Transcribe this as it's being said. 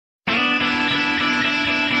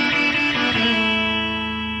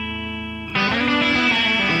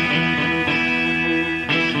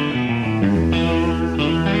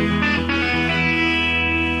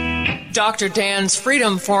Dr. Dan's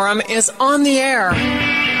Freedom Forum is on the air.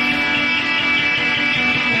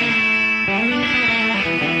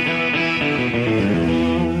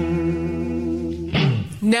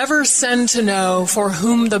 Never send to know for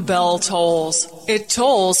whom the bell tolls. It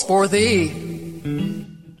tolls for thee.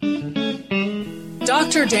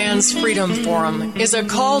 Dr. Dan's Freedom Forum is a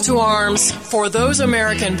call to arms for those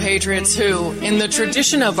American patriots who, in the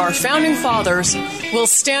tradition of our founding fathers, will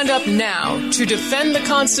stand up now to defend the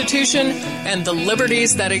Constitution and the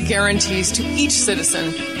liberties that it guarantees to each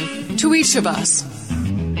citizen, to each of us.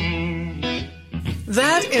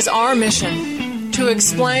 That is our mission, to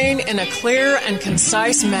explain in a clear and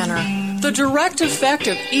concise manner the direct effect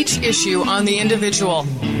of each issue on the individual,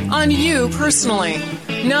 on you personally,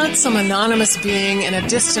 not some anonymous being in a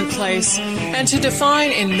distant place, and to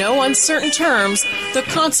define in no uncertain terms the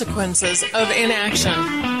consequences of inaction.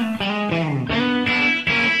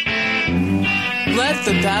 Let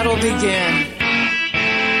the battle begin.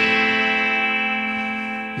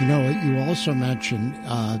 You know, you also mentioned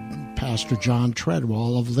Pastor John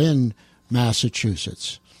Treadwell of Lynn,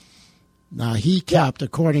 Massachusetts. Now, he kept,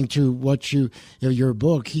 according to what your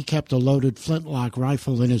book, he kept a loaded flintlock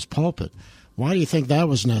rifle in his pulpit. Why do you think that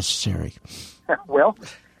was necessary? Well,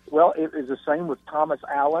 it was the same with Thomas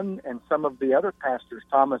Allen and some of the other pastors.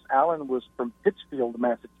 Thomas Allen was from Pittsfield,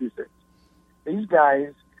 Massachusetts. These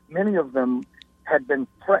guys, many of them, had been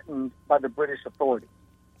threatened by the British authorities.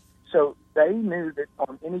 So they knew that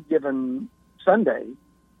on any given Sunday,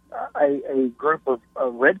 a group of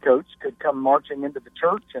redcoats could come marching into the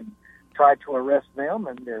church and try to arrest them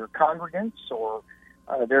and their congregants, or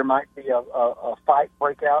there might be a fight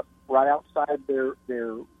break out right outside their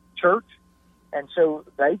church. And so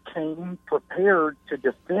they came prepared to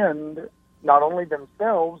defend not only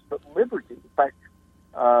themselves, but liberty. In fact,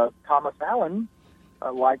 Thomas Allen,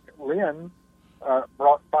 like Lynn,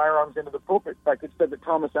 brought firearms into the pulpit. In fact, it said that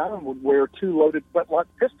Thomas Allen would wear 2 loaded flintlock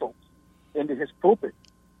pistols into his pulpit,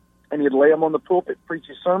 and he'd lay them on the pulpit, preach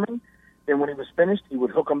his sermon. Then when he was finished, he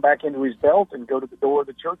would hook them back into his belt and go to the door of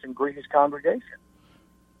the church and greet his congregation.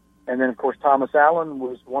 And then, of course, Thomas Allen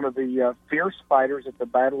was one of the fierce fighters at the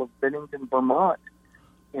Battle of Bennington, Vermont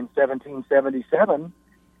in 1777.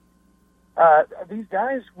 These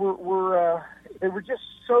guys were just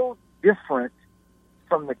so different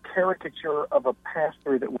from the caricature of a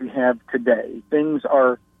pastor that we have today. Things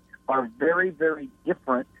are very, very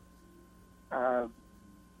different,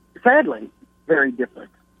 sadly, very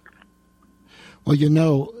different. Well, you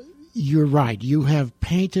know, you're right. You have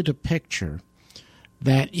painted a picture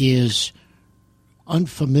that is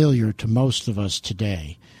unfamiliar to most of us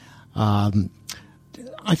today. I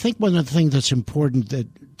think one of the things that's important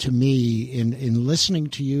to me in listening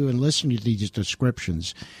to you and listening to these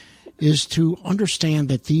descriptions is to understand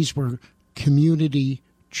that these were community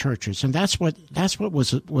churches, and that's what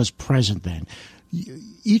was present then.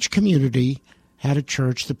 Each community had a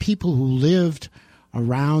church. The people who lived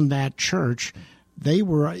around that church, they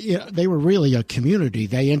were really a community.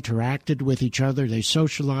 They interacted with each other. They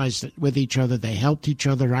socialized with each other. They helped each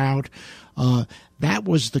other out. That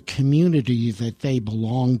was the community that they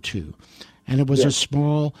belonged to. And it was a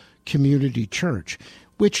small community church,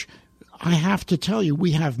 which I have to tell you,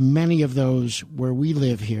 we have many of those where we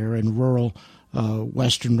live here in rural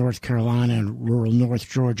western North Carolina and rural North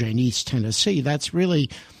Georgia and East Tennessee. That's really...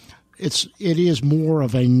 It is more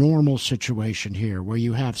of a normal situation here where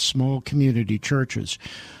you have small community churches.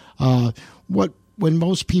 When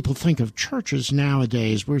most people think of churches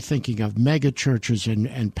nowadays, we're thinking of mega churches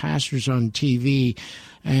and pastors on TV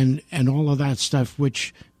and all of that stuff,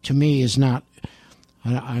 which to me is not,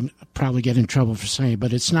 I'm probably get in trouble for saying it,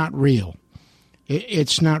 but it's not real.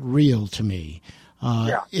 It's not real to me.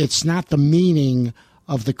 It's not the meaning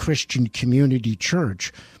of the Christian community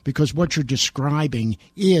church, because what you're describing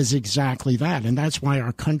is exactly that. And that's why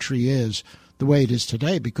our country is the way it is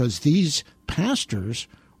today, because these pastors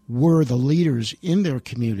were the leaders in their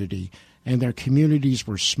community, and their communities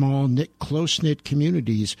were small, close-knit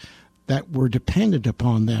communities that were dependent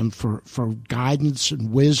upon them for guidance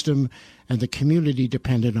and wisdom, and the community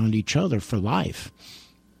depended on each other for life.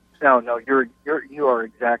 No, you are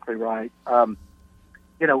exactly right.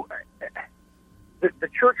 The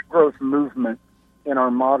church growth movement in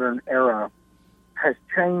our modern era has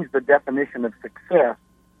changed the definition of success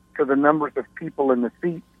to the numbers of people in the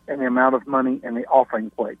seats and the amount of money in the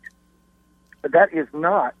offering plate. But that is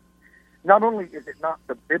not only is it not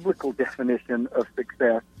the biblical definition of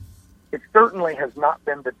success, it certainly has not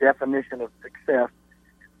been the definition of success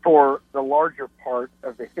for the larger part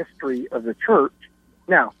of the history of the church.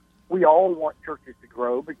 Now, we all want churches to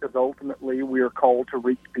grow because ultimately we are called to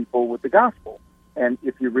reach people with the gospel. And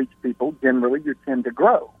if you reach people, generally you tend to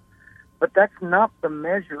grow. But that's not the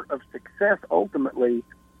measure of success ultimately.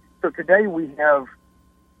 So today we have,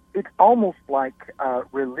 it's almost like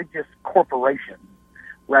religious corporations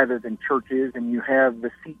rather than churches, and you have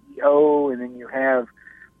the CEO, and then you have,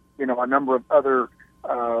 a number of other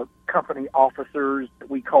company officers that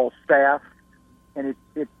we call staff, and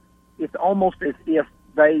it's almost as if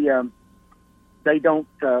they don't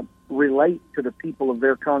relate to the people of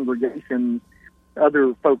their congregation.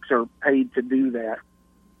 Other folks are paid to do that.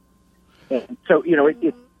 And so,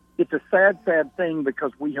 it's a sad thing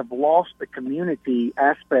because we have lost the community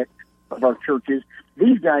aspect of our churches.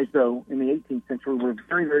 These guys, though, in the 18th century were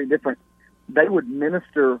very, very different. They would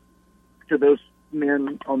minister to those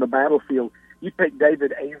men on the battlefield. You take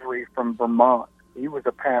David Avery from Vermont. He was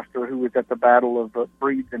a pastor who was at the Battle of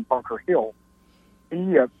Breeds and Bunker Hill.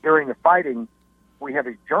 He, during the fighting, we have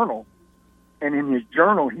his journal, and in his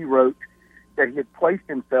journal he wrote that he had placed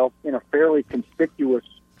himself in a fairly conspicuous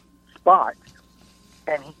spot,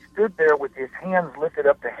 and he stood there with his hands lifted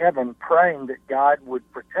up to heaven, praying that God would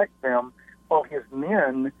protect them while his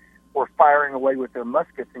men were firing away with their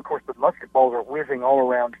muskets. And of course, the musket balls are whizzing all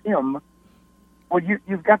around him. Well, you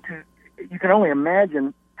can only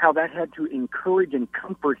imagine how that had to encourage and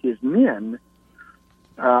comfort his men.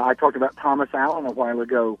 I talked about Thomas Allen a while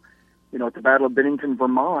ago. At the Battle of Bennington,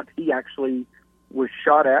 Vermont, he actually was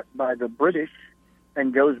shot at by the British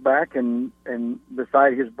and goes back and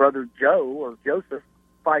beside his brother Joe, or Joseph,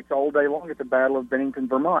 fights all day long at the Battle of Bennington,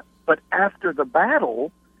 Vermont. But after the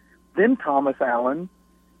battle, then Thomas Allen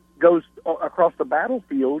goes across the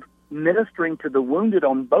battlefield ministering to the wounded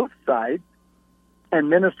on both sides, and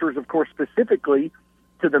ministers, of course, specifically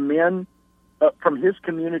to the men from his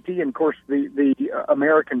community and, of course, the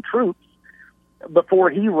American troops, before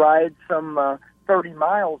he rides some 30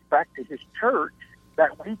 miles back to his church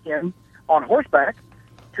that weekend on horseback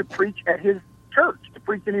to preach at his church, to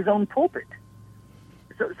preach in his own pulpit.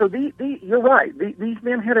 So you're right. These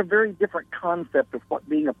men had a very different concept of what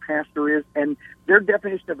being a pastor is, and their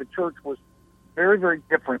definition of a church was very, very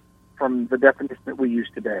different from the definition that we use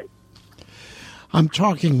today. I'm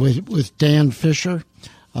talking with Dan Fisher.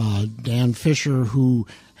 Dan Fisher, who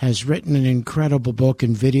has written an incredible book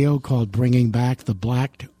and video called Bringing Back the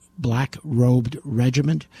Black-Robed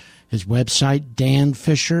Regiment. His website,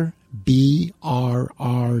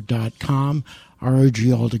 danfisherbrr.com. I urge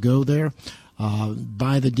you all to go there.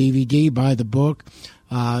 Buy the DVD, buy the book.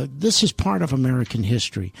 This is part of American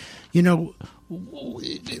history.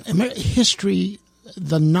 History,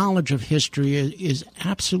 the knowledge of history is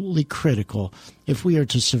absolutely critical if we are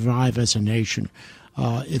to survive as a nation.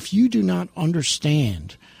 If you do not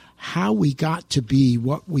understand how we got to be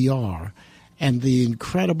what we are and the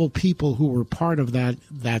incredible people who were part of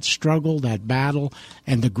that struggle, that battle,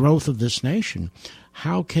 and the growth of this nation,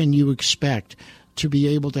 how can you expect to be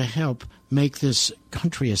able to help make this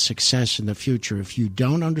country a success in the future? If you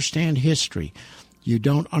don't understand history, you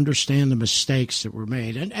don't understand the mistakes that were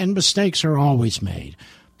made. And mistakes are always made,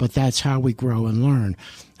 but that's how we grow and learn.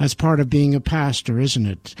 That's part of being a pastor, isn't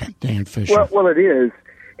it, Dan Fisher? Well, it is.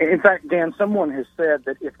 In fact, Dan, someone has said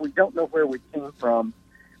that if we don't know where we came from,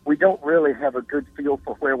 we don't really have a good feel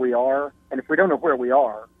for where we are. And if we don't know where we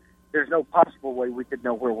are, there's no possible way we could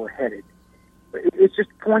know where we're headed. It's just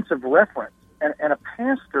points of reference. And a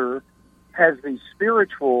pastor has the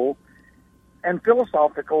spiritual and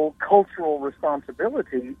philosophical, cultural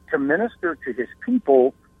responsibility to minister to his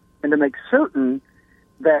people and to make certain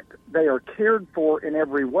that they are cared for in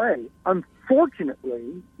every way.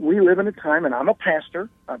 Unfortunately, we live in a time, and I'm a pastor.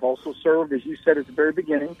 I've also served, as you said at the very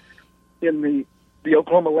beginning, in the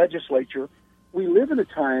Oklahoma legislature. We live in a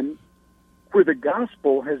time where the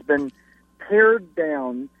gospel has been pared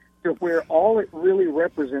down to where all it really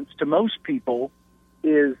represents to most people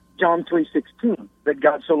is John 3:16, that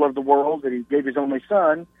God so loved the world that he gave his only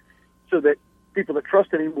son so that people that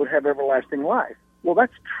trusted him would have everlasting life. Well,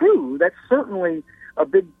 that's true. That's certainly a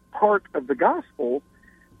big part of the gospel,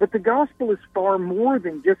 but the gospel is far more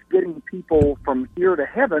than just getting people from here to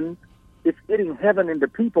heaven. It's getting heaven into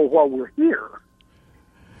people while we're here.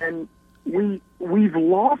 And we've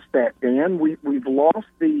lost that, Dan. We've lost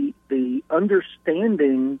the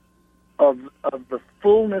understanding of the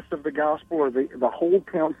fullness of the gospel, or the whole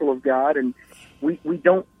counsel of God, and we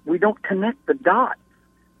don't connect the dots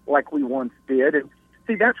like we once did. And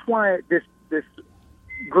see, that's why this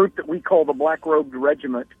group that we call the Black-Robed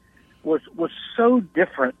Regiment was so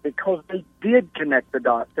different, because they did connect the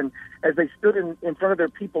dots. And as they stood in front of their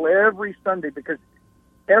people every Sunday, because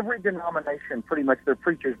every denomination, pretty much, their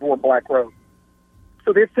preachers wore black robes.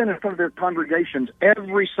 So they'd stand in front of their congregations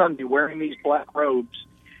every Sunday wearing these black robes.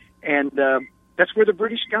 And That's where the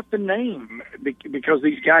British got the name, because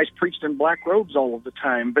these guys preached in black robes all of the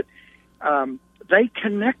time. But they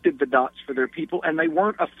connected the dots for their people, and they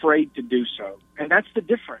weren't afraid to do so. And that's the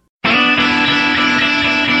difference.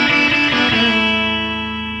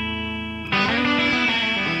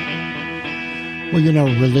 Well,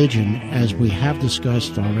 religion, as we have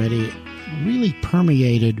discussed already, really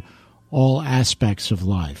permeated all aspects of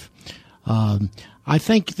life. I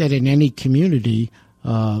think that in any community,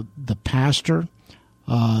 the pastor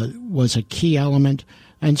was a key element,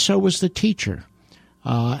 and so was the teacher.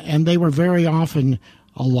 And they were very often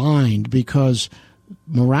aligned because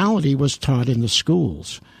morality was taught in the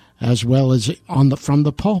schools as well as from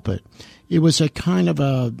the pulpit. It was a kind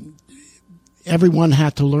of everyone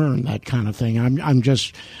had to learn that kind of thing.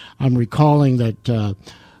 I'm recalling that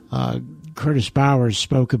Curtis Bowers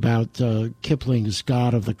spoke about Kipling's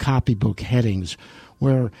God of the Copybook Headings,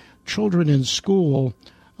 where children in school,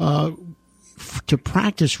 to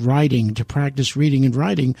practice writing, to practice reading and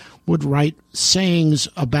writing, would write sayings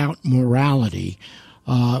about morality.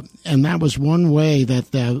 And that was one way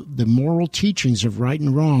that the moral teachings of right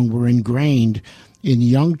and wrong were ingrained in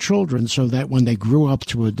young children, so that when they grew up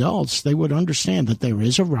to adults, they would understand that there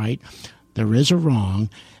is a right, there is a wrong,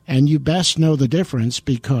 and you best know the difference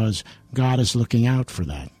because God is looking out for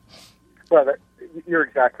that. Well, you're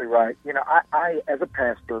exactly right. I as a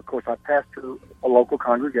pastor, of course, I pastor a local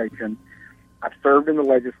congregation. I've served in the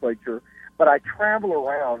legislature, but I travel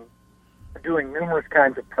around doing numerous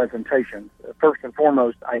kinds of presentations. First and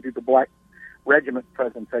foremost, I do the Black Regiment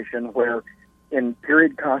presentation, where in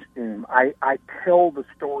period costume, I tell the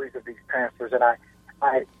stories of these pastors, and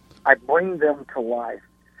I bring them to life.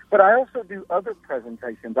 But I also do other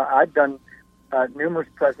presentations. I've done numerous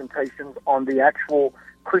presentations on the actual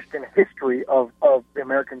Christian history of the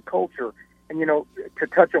American culture. And, to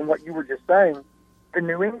touch on what you were just saying, the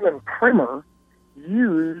New England Primer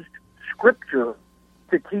used Scripture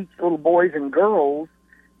to teach little boys and girls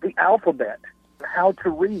the alphabet, how to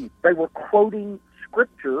read. They were quoting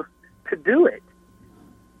Scripture to do it.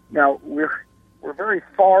 Now, we're very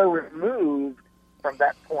far removed from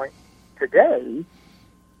that point today,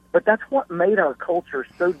 but that's what made our culture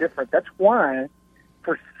so different. That's why,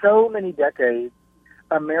 for so many decades,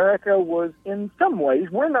 America was, in some ways,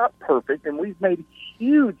 we're not perfect, and we've made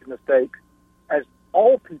huge mistakes, as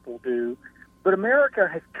all people do, but America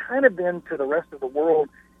has kind of been to the rest of the world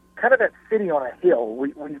kind of that city on a hill.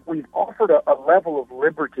 We've offered a level of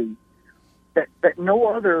liberty that no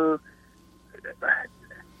other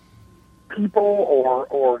people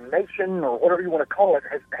or nation or whatever you want to call it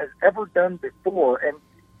has ever done before. And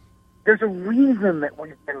there's a reason that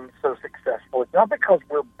we've been so successful. It's not because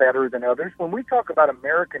we're better than others. When we talk about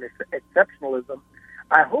American exceptionalism,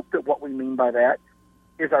 I hope that what we mean by that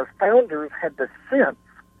is our founders had the sense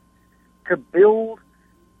to build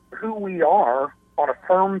who we are on a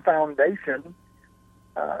firm foundation,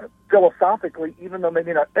 philosophically, even though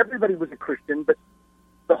maybe not everybody was a Christian, but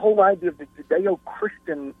the whole idea of the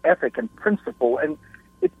Judeo-Christian ethic and principle, and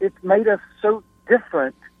it's made us so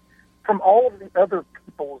different from all of the other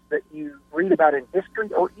peoples that you read about in history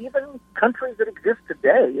or even countries that exist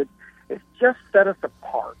today. It's just set us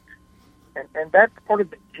apart. And that's part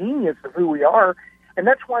of the genius of who we are. And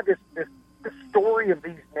that's why the story of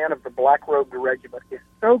these men of the Black Robed Regiment is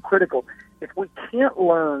so critical. If we can't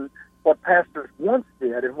learn what pastors once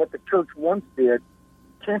did and what the church once did,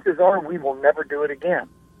 chances are we will never do it again.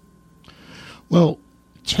 Well,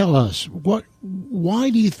 tell us, what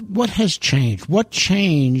has changed? What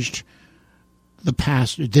changed the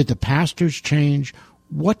pastor? Did the pastors change?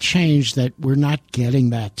 What changed that we're not getting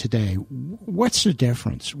that today? What's the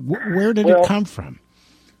difference? Where did it come from?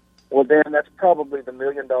 Well, Dan, that's probably the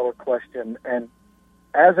million-dollar question. And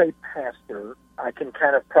as a pastor, I can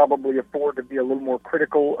kind of probably afford to be a little more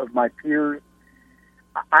critical of my peers.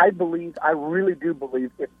 I really do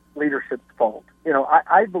believe it's leadership's fault.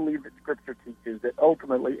 I believe that Scripture teaches that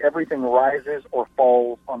ultimately everything rises or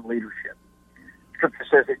falls on leadership. Scripture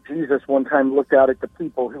says that Jesus one time looked out at the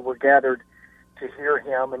people who were gathered to hear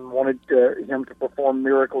him and wanted him to perform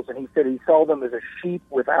miracles, and he said he saw them as a sheep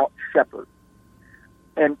without shepherd.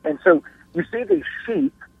 And so you see these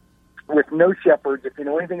sheep with no shepherds. If you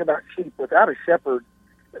know anything about sheep, without a shepherd,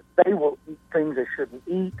 they will eat things they shouldn't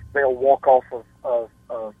eat. They'll walk off of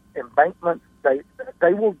embankments.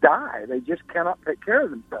 They will die. They just cannot take care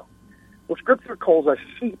of themselves. Well, Scripture calls us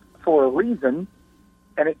sheep for a reason,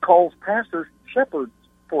 and it calls pastors shepherds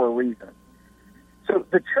for a reason. So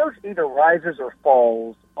the church either rises or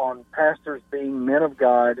falls on pastors being men of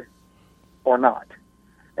God or not.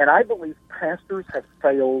 And I believe pastors have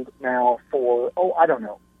failed now for,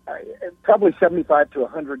 probably 75 to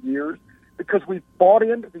 100 years. because we've bought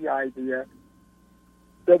into the idea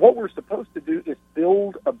that what we're supposed to do is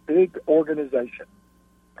build a big organization.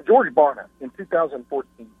 George Barna, in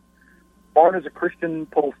 2014, Barna's a Christian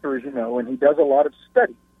pollster, as you know, and he does a lot of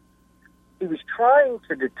study. He was trying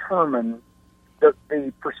to determine the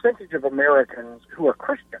percentage of Americans who are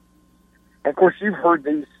Christian. And, of course, you've heard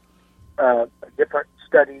these different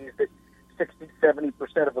studies that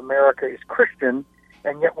 60-70% of America is Christian,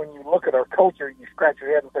 and yet when you look at our culture, you scratch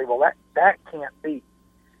your head and say, well, that can't be.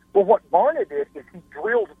 Well, what Barna did is he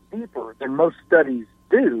drilled deeper than most studies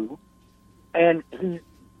do, and he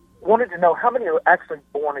wanted to know how many are actually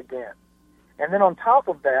born again. And then on top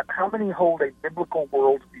of that, how many hold a biblical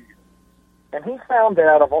worldview. And he found that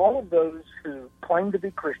out of all of those who claim to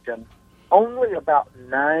be Christian, only about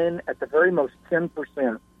 9, at the very most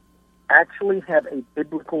 10%, actually have a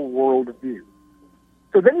biblical worldview.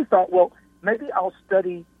 So then he thought, well, maybe I'll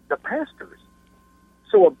study the pastors.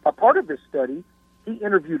 So a part of this study, he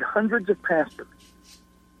interviewed hundreds of pastors.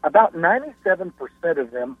 About 97%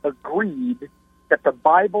 of them agreed that the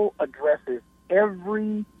Bible addresses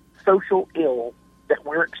every social ill that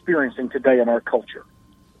we're experiencing today in our culture.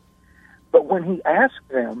 But when he asked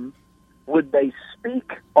them, would they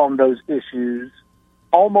speak on those issues,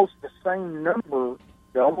 almost the same number,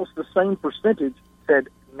 almost the same percentage said,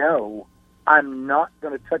 no, I'm not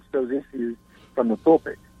going to touch those issues from the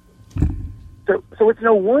pulpit. So it's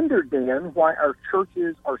no wonder, Dan, why our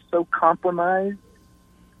churches are so compromised,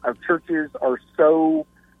 our churches are so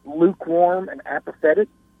lukewarm and apathetic,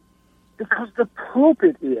 because the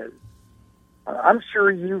pulpit is. I'm sure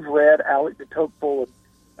you've read Alec de Tocqueville.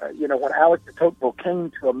 When Alec de Tocqueville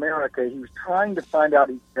came to America, he was trying to find out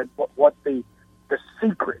what the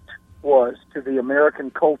secret was to the American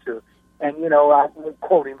culture. And, I won't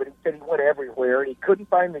quote him, but he said he went everywhere, and he couldn't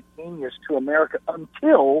find the genius to America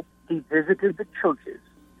until he visited the churches.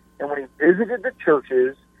 And when he visited the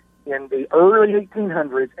churches in the early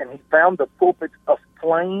 1800s and he found the pulpits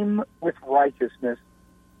aflame with righteousness,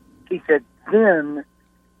 he said, then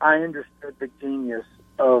I understood the genius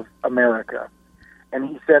of America. And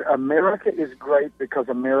he said, America is great because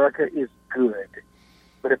America is good.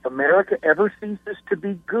 But if America ever ceases to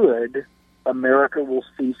be good, America will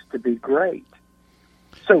cease to be great.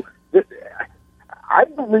 So I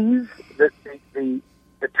believe that the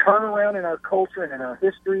turnaround in our culture and in our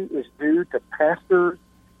history is due to pastors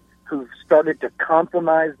who've started to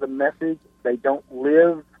compromise the message. They don't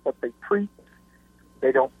live what they preach.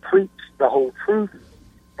 They don't preach the whole truth.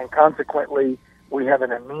 And consequently, we have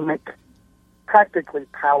an anemic, practically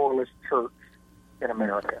powerless church in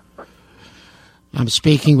America. I'm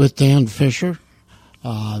speaking with Dan Fisher,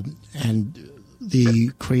 and the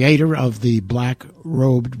creator of the Black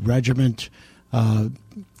Robed Regiment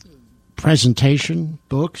presentation,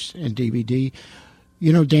 books, and DVD.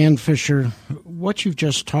 Dan Fisher, what you've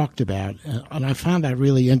just talked about, and I found that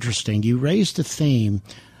really interesting. You raised a theme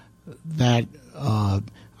that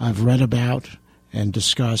I've read about and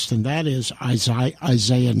discussed, and that is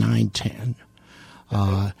Isaiah 9:10,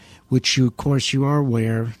 which, of course, you are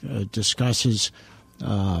aware discusses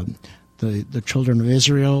the children of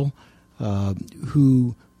Israel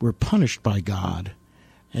who were punished by God,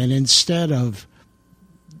 and instead of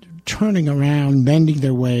turning around, mending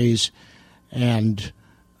their ways, and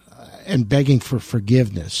begging for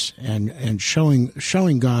forgiveness, and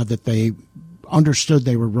showing God that they understood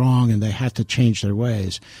they were wrong and they had to change their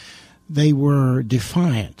ways, they were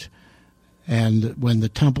defiant. And when the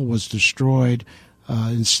temple was destroyed,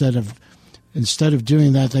 instead of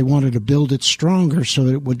doing that, they wanted to build it stronger so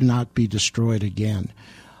that it would not be destroyed again.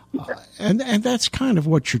 And that's kind of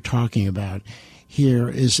what you're talking about here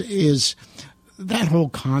is that whole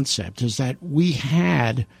concept, is that we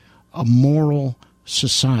had a moral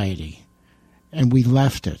society and we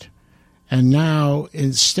left it. And now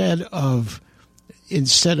instead of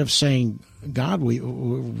saying, God, we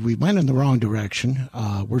went in the wrong direction,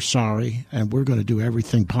 we're sorry, and we're going to do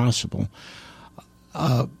everything possible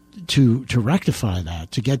to rectify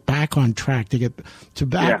that, to get back on track,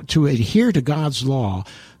 to adhere to God's law,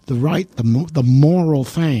 the moral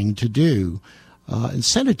thing to do.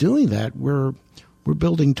 Instead of doing that, we're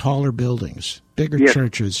building taller buildings, bigger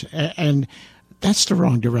churches, and that's the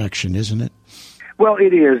wrong direction, isn't it? Well,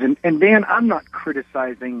 it is, and Dan, I'm not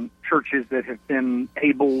criticizing churches that have been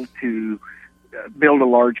able to build a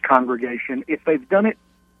large congregation. If they've done it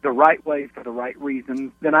the right way for the right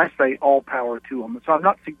reasons, then I say all power to them. So I'm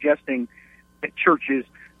not suggesting that churches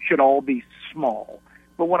should all be small.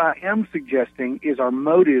 But what I am suggesting is our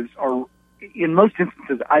motives are, in most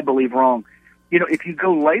instances, I believe, wrong. If you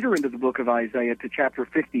go later into the book of Isaiah to chapter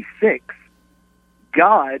 56,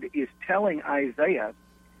 God is telling Isaiah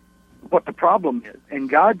what the problem is. And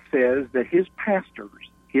God says that his pastors,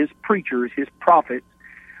 his preachers, his prophets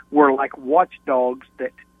were like watchdogs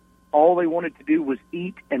that all they wanted to do was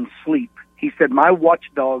eat and sleep. He said, my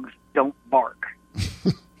watchdogs don't bark.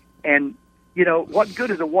 And, you know, what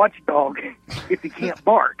good is a watchdog if he can't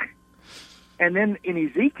bark? And then in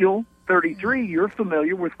Ezekiel 33, you're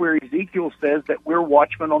familiar with where Ezekiel says that we're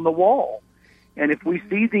watchmen on the wall. And if we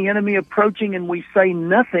see the enemy approaching and we say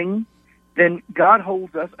nothing, then God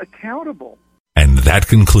holds us accountable. And that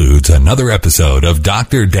concludes another episode of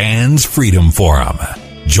Dr. Dan's Freedom Forum.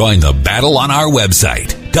 Join the battle on our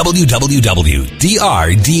website,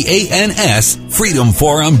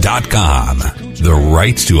 www.drdansfreedomforum.com. The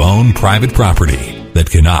rights to own private property that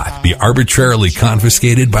cannot be arbitrarily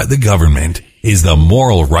confiscated by the government is the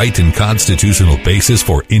moral right and constitutional basis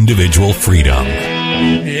for individual freedom.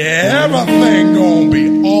 Yeah, everything gonna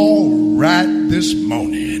be all right this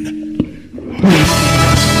morning.